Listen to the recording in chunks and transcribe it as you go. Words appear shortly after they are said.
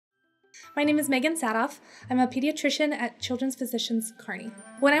My name is Megan Saathoff. I'm a pediatrician at Children's Physicians Kearney.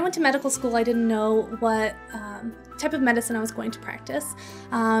 When I went to medical school, I didn't know what type of medicine I was going to practice.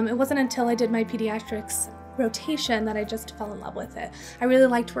 It wasn't until I did my pediatrics rotation that I just fell in love with it. I really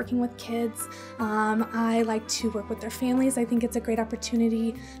liked working with kids. I like to work with their families. I think it's a great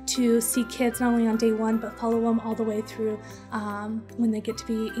opportunity to see kids not only on day one, but follow them all the way through when they get to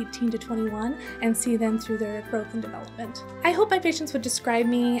be 18 to 21 and see them through their growth and development. I hope my patients would describe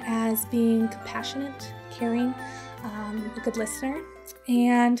me as being compassionate, caring, a good listener,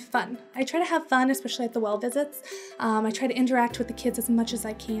 and fun. I try to have fun, especially at the well visits. I try to interact with the kids as much as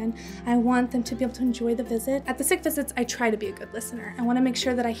I can. I want them to be able to enjoy the visit. At the sick visits, I try to be a good listener. I want to make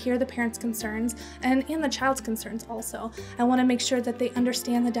sure that I hear the parents' concerns and the child's concerns also. I want to make sure that they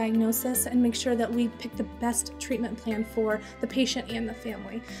understand the diagnosis and make sure that we pick the best treatment plan for the patient and the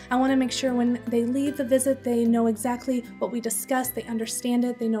family. I want to make sure when they leave the visit, they know exactly what we discussed, they understand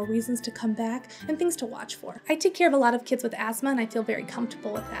it, they know reasons to come back, and things to watch for. I take care of a lot of kids with asthma, and I feel very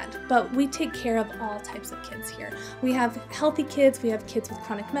comfortable with that, but we take care of all types of kids here. We have healthy kids, we have kids with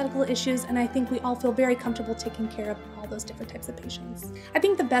chronic medical issues, and I think we all feel very comfortable taking care of all those different types of patients. I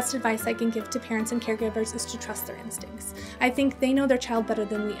think the best advice I can give to parents and caregivers is to trust their instincts. I think they know their child better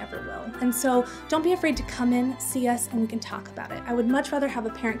than we ever will, and so don't be afraid to come in, see us, and we can talk about it. I would much rather have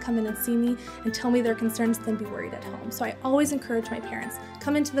a parent come in and see me and tell me their concerns than be worried at home. So I always encourage my parents,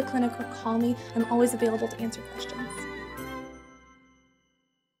 come into the clinic or call me. I'm always available to answer questions.